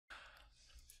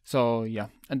So yeah,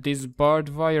 and this barbed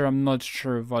wire, I'm not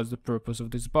sure what's the purpose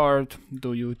of this barbed.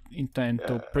 Do you intend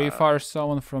to pre-fire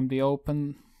someone from the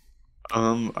open?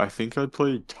 I think I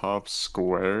played top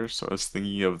square, so I was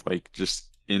thinking of like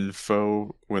just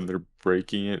info when they're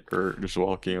breaking it or just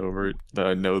walking over it that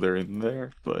I know they're in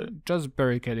there, but Just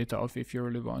barricade it off if you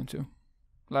really want to.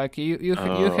 Like you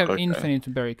oh, have okay.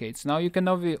 infinite barricades. Now you can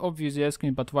obviously ask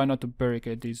me, but why not to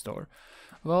barricade this door?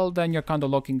 Well, then you're kind of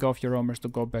locking off your roamers to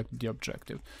go back to the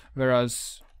objective.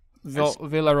 Whereas, I see.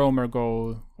 will a roamer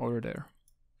go over there?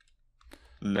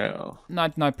 No.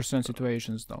 99%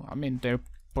 situations though. I mean, there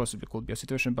possibly could be a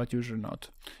situation, but usually not.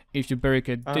 If you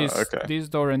barricade Oh, okay. this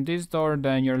door and this door,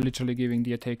 then you're literally giving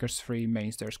the attackers free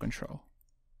main stairs control.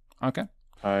 Okay?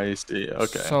 I see.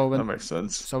 Okay. That makes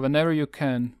sense. So whenever you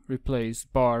can replace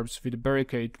barbs with a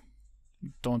barricade,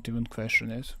 don't even question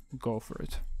it. Go for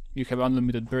it. You have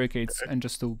unlimited barricades and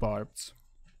just 2 barbs.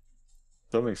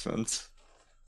 That makes sense.